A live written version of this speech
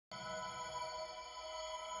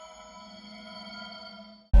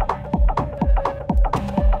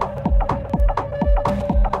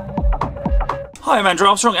Hi, I'm Andrew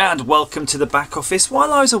Armstrong and welcome to the back office.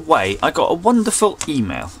 While I was away, I got a wonderful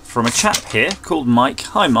email from a chap here called Mike.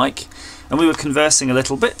 Hi Mike. And we were conversing a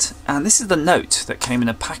little bit, and this is the note that came in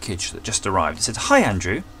a package that just arrived. It said, "Hi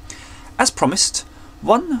Andrew, as promised,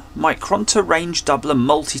 one Micronta range doubler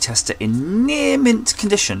multi-tester in near mint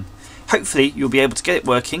condition. Hopefully you'll be able to get it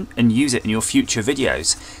working and use it in your future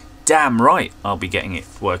videos." Damn right I'll be getting it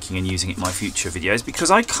working and using it in my future videos,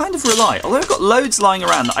 because I kind of rely, although I've got loads lying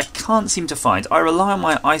around that I can't seem to find, I rely on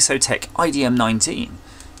my IsoTech IDM19.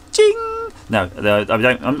 Jing! No, I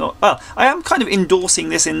don't. I'm not. Well, I am kind of endorsing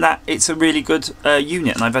this in that it's a really good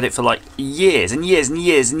unit, and I've had it for like years and years and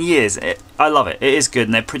years and years. I love it. It is good,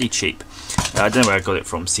 and they're pretty cheap. I don't know where I got it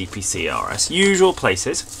from. CPCRS, usual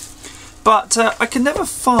places, but I can never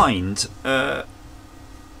find a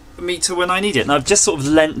meter when I need it, and I've just sort of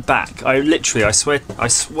leant back. I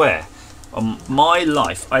swear on my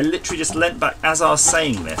life, I literally just leant back as I was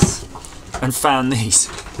saying this and found these.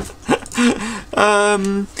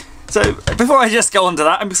 So before I just go on to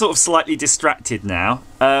that, I'm sort of slightly distracted now.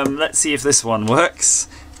 Let's see if this one works.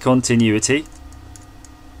 Continuity.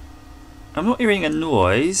 I'm not hearing a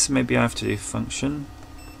noise. Maybe I have to do function.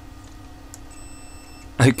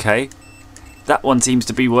 Okay. That one seems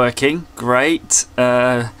to be working. Great.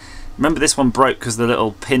 Remember this one broke because the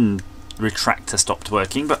little pin retractor stopped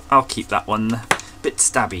working, but I'll keep that one. A bit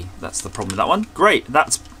stabby. That's the problem with that one. Great.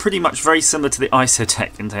 That's pretty much very similar to the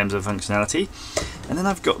IsoTech in terms of functionality. And then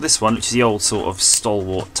I've got this one, which is the old sort of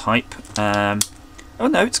stalwart type. Oh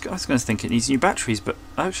no, I was going to think it needs new batteries, but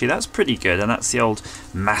actually that's pretty good. And that's the old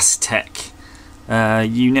Mastech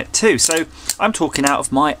unit too. So I'm talking out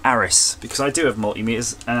of my Aris, because I do have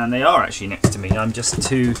multimeters and they are actually next to me. I'm just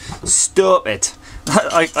too stupid.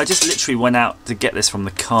 I just literally went out to get this from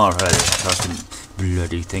the car earlier. I couldn't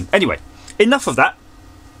bloody thing. Anyway, enough of that.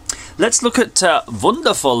 Let's look at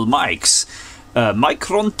wonderful mics.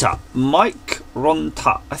 Micronta.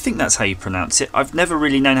 I think that's how you pronounce it. I've never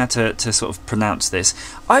really known how to sort of pronounce this.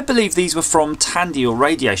 I believe these were from Tandy or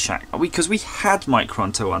Radio Shack, because we had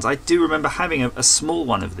Micronta ones. I do remember having a small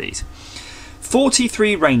one of these.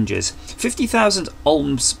 43 ranges, 50,000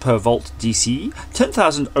 ohms per volt DC,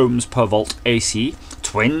 10,000 ohms per volt AC,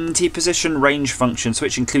 20 position range function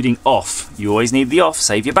switch including off. You always need the off,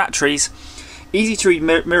 save your batteries. Easy to read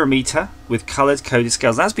mirror meter with coloured coded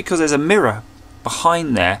scales. That's because there's a mirror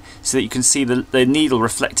behind there so that you can see the needle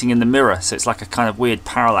reflecting in the mirror, so it's like a kind of weird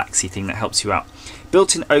parallaxy thing that helps you out.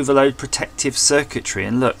 Built-in overload protective circuitry,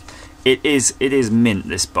 and look, it is mint,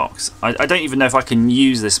 this box. I don't even know if I can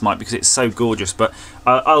use this mic because it's so gorgeous, but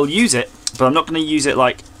I'll use it, but I'm not going to use it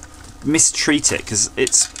like mistreat it, because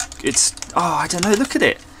it's oh, I don't know, look at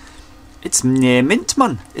it, it's near mint,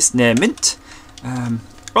 man. It's near mint.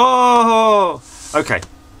 Oh, okay.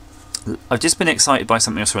 I've just been excited by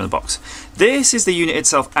something else from the box. This is the unit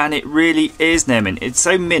itself, and it really is near mint. It's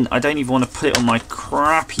so mint, I don't even want to put it on my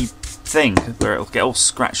crappy thing where it'll get all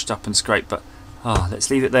scratched up and scraped, but let's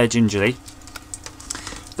leave it there gingerly.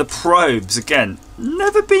 The probes, again,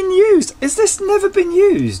 never been used. Is this never been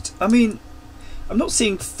used? I mean, I'm not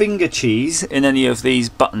seeing finger cheese in any of these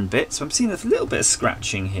button bits. I'm seeing a little bit of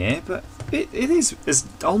scratching here, but it is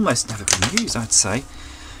almost never been used, I'd say.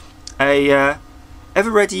 A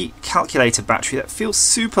ever-ready calculator battery that feels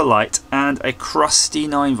super light, and a crusty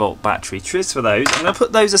 9-volt battery. Cheers for those. I'm going to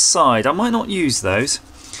put those aside. I might not use those.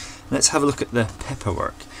 Let's have a look at the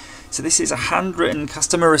paperwork. So this is a handwritten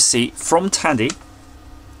customer receipt from Tandy.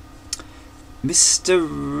 Mr.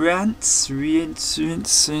 Rance,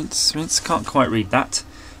 can't quite read that,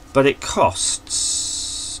 but it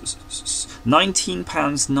costs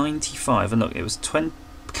 £19.95, and look, it was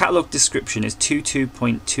catalogue description is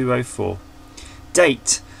 22.204.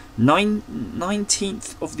 Date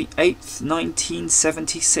 19th of the 8th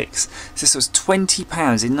 1976. So this was £20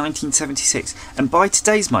 in 1976, and by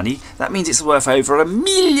today's money that means it's worth over £1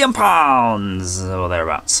 million or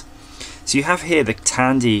thereabouts. So you have here the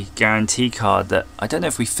Tandy guarantee card that I don't know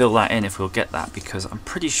if we fill that in, if we'll get that, because I'm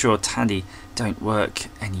pretty sure Tandy don't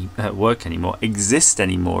exist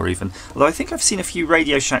anymore even. Although I think I've seen a few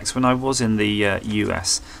Radio Shacks when I was in the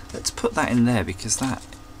US. Let's put that in there because that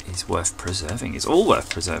is worth preserving. It's all worth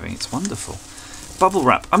preserving. It's wonderful. Bubble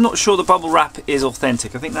wrap. I'm not sure the bubble wrap is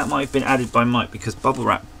authentic. I think that might have been added by Mike because bubble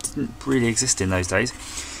wrap didn't really exist in those days.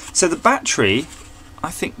 So the battery, I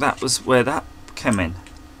think that was where that came in.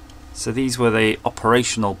 So these were the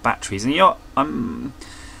operational batteries, and you know,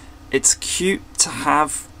 it's cute to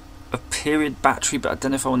have a period battery, but I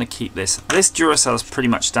don't know if I want to keep this. This Duracell is pretty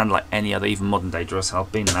much standard like any other, even modern day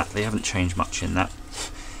Duracell. Been that, they haven't changed much in that.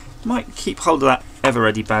 Might keep hold of that ever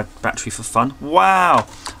ready battery for fun. Wow,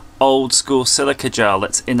 old school silica gel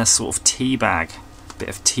that's in a sort of tea bag. Bit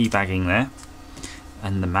of tea bagging there.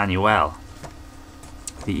 And the manual.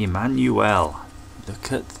 The Emmanuel.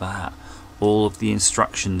 Look at that. All of the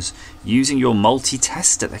instructions using your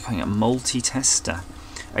multi-tester. They're calling it a multi-tester.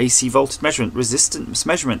 AC voltage measurement, resistance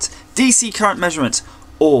measurement, DC current measurement,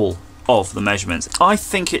 all of the measurements. I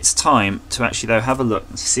think it's time to actually though have a look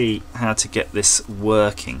and see how to get this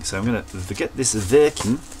working. So I'm going to get this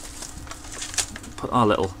working. Put our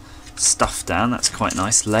little stuff down. That's quite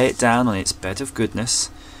nice. Lay it down on its bed of goodness.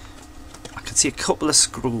 I can see a couple of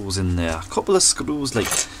screws in there. A couple of screws like.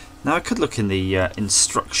 Now I could look in the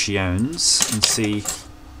instructions and see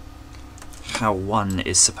how one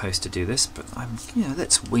is supposed to do this, but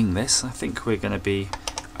let's wing this. I think we're going to be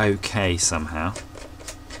okay somehow.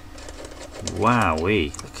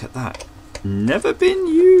 Wowee, look at that. Never been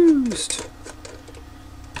used.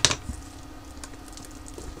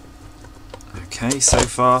 Okay, so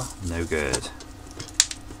far no good.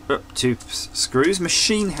 Up two screws,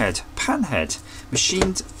 machine head, pan head,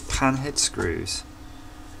 machined pan head screws.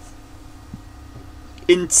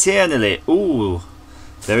 Internally, ooh,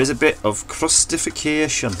 there is a bit of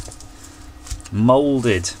crustification,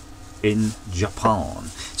 moulded in Japan.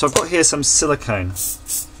 So I've got here some silicone,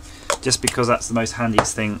 just because that's the most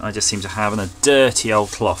handiest thing I just seem to have, and a dirty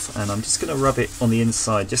old cloth, and I'm just going to rub it on the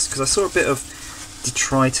inside just because I saw a bit of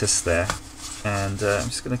detritus there, and I'm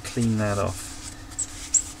just going to clean that off.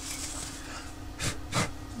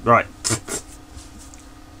 Right,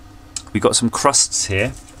 we've got some crusts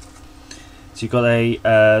here. So you've got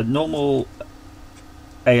a normal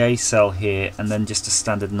AA cell here, and then just a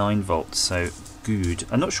standard 9 volts, so good.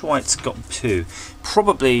 I'm not sure why it's got 2.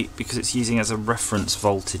 Probably because it's using as a reference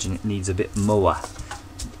voltage and it needs a bit more.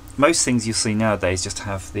 Most things you'll see nowadays just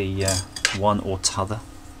have the one or t'other.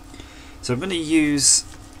 So I'm going to use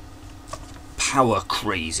Power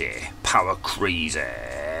Crazy's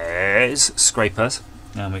scrapers,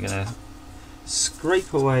 and we're going to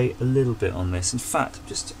scrape away a little bit on this. In fact,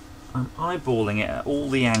 I'm eyeballing it at all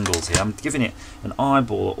the angles here. I'm giving it an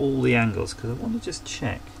eyeball at all the angles because I want to just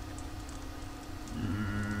check.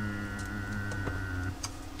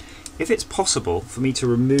 If it's possible for me to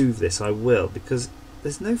remove this, I will, because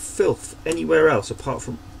there's no filth anywhere else apart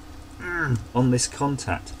from on this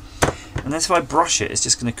contact. And then if I brush it, it's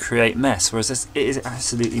just going to create mess, whereas it is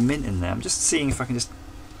absolutely mint in there. I'm just seeing if I can just...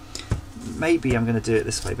 Maybe I'm going to do it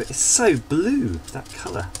this way, but it's so blue, that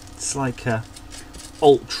colour. It's like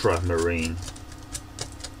ultramarine.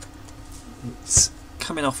 It's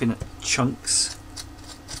coming off in chunks.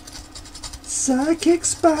 Psychic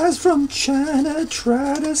spies from China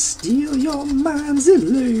try to steal your mind's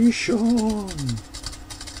illusion.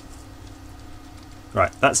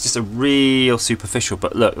 Right, that's just a real superficial,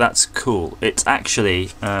 but look, that's cool. It's actually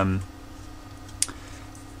kind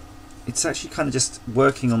of just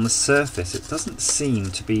working on the surface. It doesn't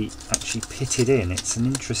seem to be actually pitted in. It's an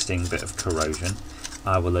interesting bit of corrosion,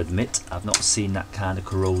 I will admit. I've not seen that kind of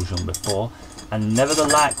corrosion before, and never the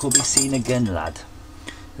like will be seen again, lad.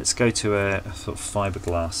 Let's go to a sort of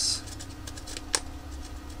fiberglass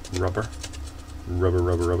rubber.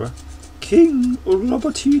 King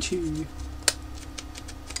Rubber TT.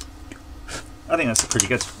 I think that's pretty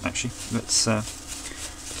good, actually. Let's I'm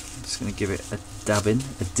just going to give it a dabbin,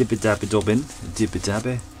 a dibby-dabby-dobbin, a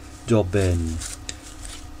dibby-dabby-dobbin.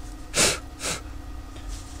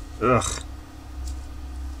 Ugh.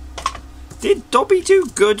 Did Dobby do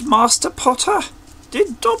good, Master Potter?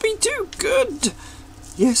 Did Dobby do good?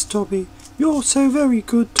 Yes, Dobby. You're so very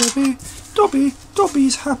good, Dobby.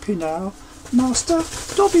 Dobby's happy now. Master,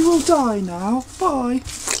 Dobby will die now. Bye.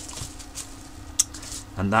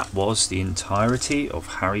 And that was the entirety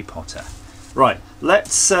of Harry Potter. Right,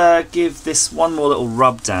 let's give this one more little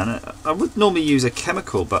rub down. I would normally use a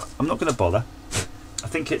chemical, but I'm not going to bother. I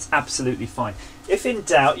think it's absolutely fine. If in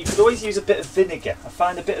doubt, you could always use a bit of vinegar. I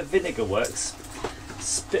find a bit of vinegar works.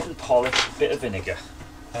 Spit and polish, a bit of vinegar.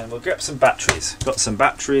 And we'll grab some batteries. Got some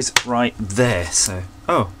batteries right there. So,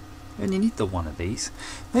 oh, I only need the one of these.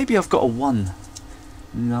 Maybe I've got a one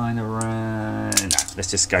line around. No,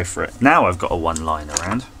 let's just go for it. Now I've got a one line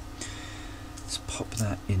around. Let's pop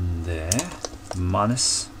that in there.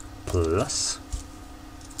 Minus, plus.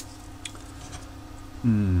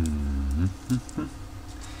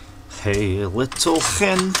 Hey, little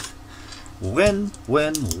hen. When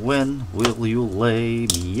will you lay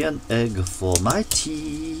me an egg for my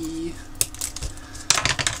tea?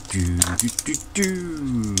 Do.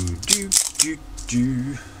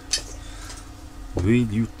 Will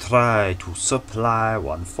you try to supply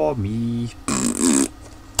one for me?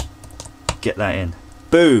 Get that in.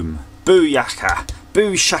 Boom. Booyaka.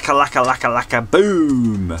 Boo shakalaka laka laka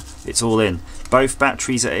boom! It's all in. Both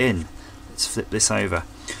batteries are in. Let's flip this over.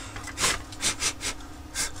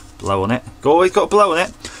 Blow on it. Always got to blow on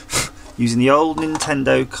it. Using the old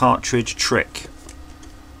Nintendo cartridge trick.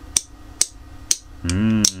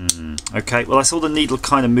 Okay, well I saw the needle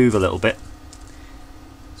kind of move a little bit.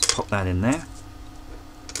 Let's pop that in there.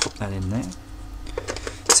 Pop that in there.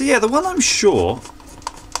 So yeah, the one I'm sure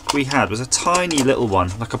we had was a tiny little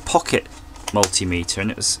one, like a pocket multimeter,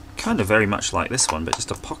 and it was kind of very much like this one, but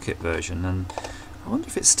just a pocket version. And I wonder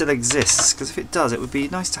if it still exists, because if it does, it would be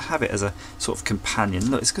nice to have it as a sort of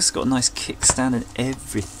companion. Look, it's just got a nice kickstand and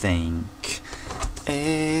everything.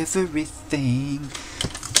 Everything.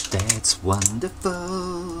 That's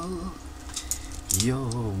wonderful.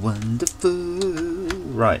 You're wonderful.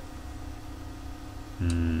 Right.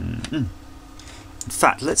 In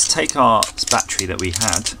fact, let's take our battery that we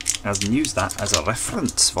had and use that as a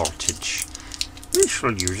reference voltage. We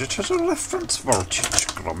shall use it as a reference voltage,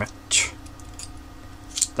 Gromit.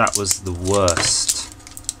 That was the worst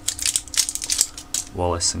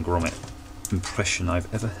Wallace and Gromit impression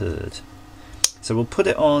I've ever heard. So we'll put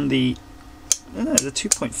it on the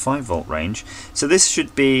 2.5 volt range. So this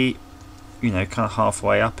should be, you know, kind of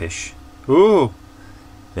halfway up-ish. Ooh!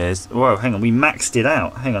 There's, whoa, hang on, we maxed it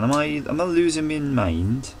out. Hang on, am I losing my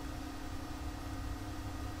mind?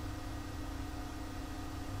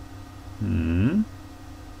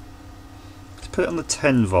 Let's put it on the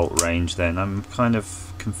 10 volt range then. I'm kind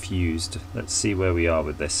of confused. Let's see where we are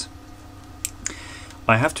with this.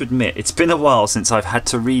 I have to admit, it's been a while since I've had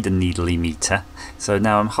to read a needly meter. So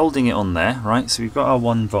now I'm holding it on there, right? So we've got our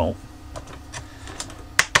 1 volt.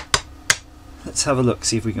 Let's have a look,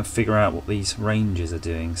 see if we can figure out what these ranges are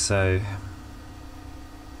doing. So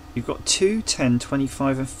you've got 2, 10,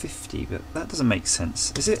 25 and 50, but that doesn't make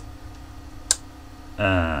sense. Is it?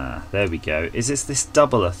 There we go. Is this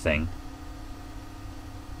doubler thing?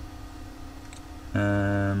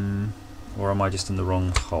 Or am I just in the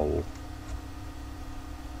wrong hole?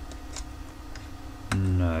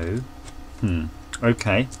 No.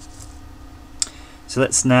 Okay. So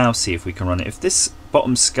let's now see if we can run it. If this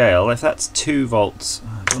bottom scale, if that's 2 volts,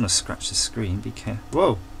 I don't want to scratch the screen, be careful.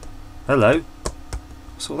 Whoa, hello,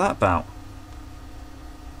 what's all that about?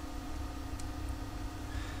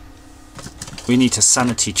 We need to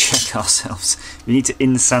sanity check ourselves. We need to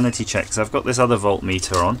insanity check. So I've got this other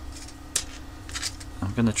voltmeter on.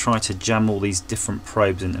 I'm going to try to jam all these different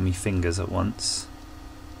probes into my fingers at once.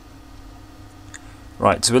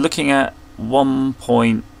 Right, so we're looking at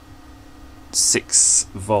 1.6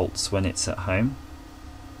 volts when it's at home.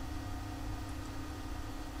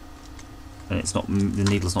 And it's not, the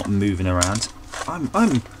needle's not moving around.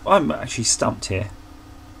 I'm actually stumped here.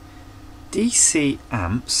 DC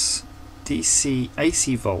amps, DC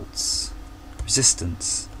AC volts,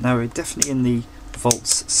 resistance. Now we're definitely in the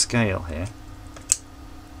volts scale here.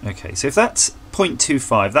 Okay, so if that's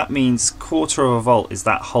 0.25, that means quarter of a volt is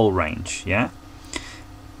that whole range, yeah?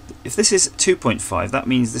 If this is 2.5, that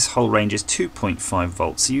means this whole range is 2.5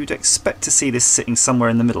 volts. So you'd expect to see this sitting somewhere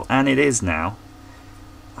in the middle, and it is now.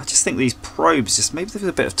 I just think these probes, just maybe there's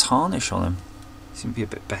a bit of tarnish on them. Seem to be a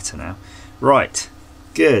bit better now. Right,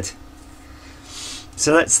 good.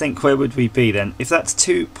 So let's think, where would we be then? If that's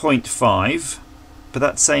 2.5, but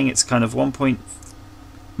that's saying it's kind of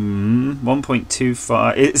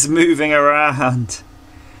 1.25. It's moving around.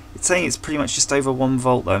 It's saying it's pretty much just over 1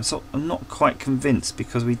 volt though. So I'm not quite convinced,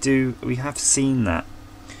 because we have seen that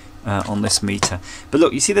on this meter. But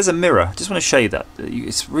look, you see there's a mirror. I just want to show you that.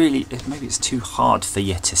 It's really, maybe it's too hard for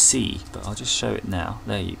you to see, but I'll just show it now.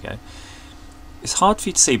 There you go. It's hard for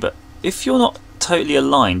you to see, but if you're not totally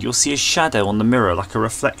aligned, you'll see a shadow on the mirror, like a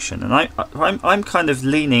reflection. And I'm kind of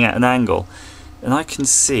leaning at an angle, and I can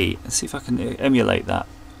see. Let's see if I can emulate that.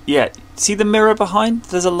 Yeah, see the mirror behind?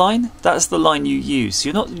 There's a line. That's the line you use. So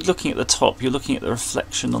you're not looking at the top, you're looking at the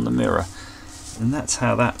reflection on the mirror. And that's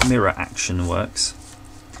how that mirror action works.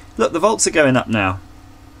 Look, the volts are going up now.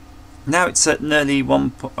 Now it's at nearly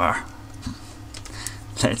 1.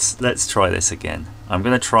 Let's try this again. I'm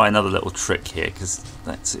going to try another little trick here, because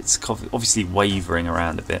it's obviously wavering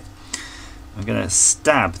around a bit. I'm going to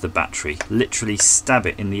stab the battery, literally stab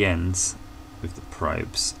it in the ends with the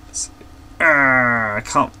probes. I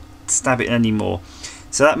can't stab it anymore.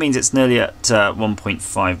 So that means it's nearly at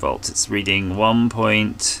 1.5 volts. It's reading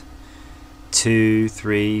 1.2,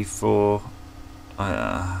 3, 4.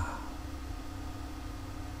 I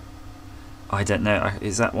don't know.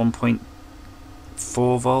 Is that 1.4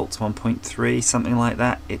 volts? 1.3? Something like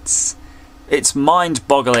that. It's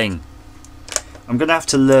mind-boggling. I'm going to have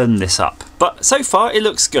to learn this up, But so far it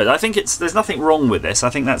looks good. I think there's nothing wrong with this. I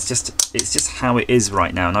think it's just how it is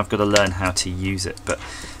right now, and I've got to learn how to use it. But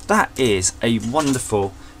that is a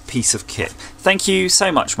wonderful piece of kit. Thank you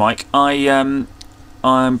so much, Mike. I'm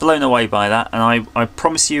blown away by that, and I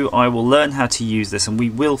promise you I will learn how to use this, and we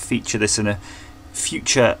will feature this in a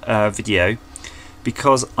future video,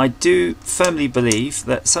 because I do firmly believe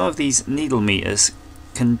that some of these needle meters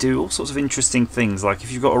can do all sorts of interesting things. Like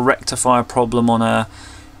if you've got a rectifier problem on a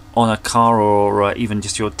car, or even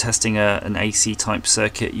just you're testing an AC type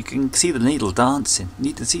circuit, you can see the needle dancing. You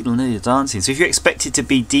need to see the needle dancing. So if you expect it to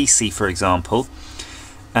be DC, for example,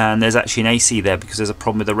 and there's actually an AC there because there's a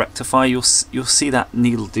problem with the rectifier, you'll see that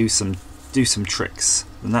needle do some tricks,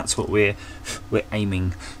 and that's what we're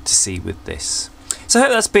aiming to see with this. So I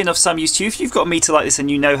hope that's been of some use to you. If you've got a meter like this and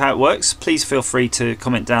you know how it works, please feel free to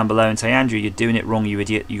comment down below and say, Andrew, you're doing it wrong, you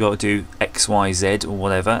idiot. You got to do X, Y, Z or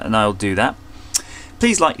whatever, and I'll do that.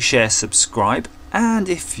 Please like, share, subscribe, and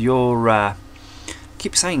if you're I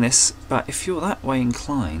keep saying this, but if you're that way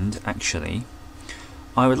inclined, actually,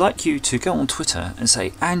 I would like you to go on Twitter and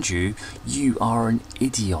say, Andrew, you are an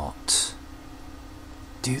idiot.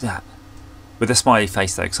 Do that. With a smiley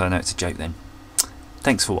face though, because I know it's a joke then.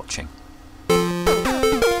 Thanks for watching.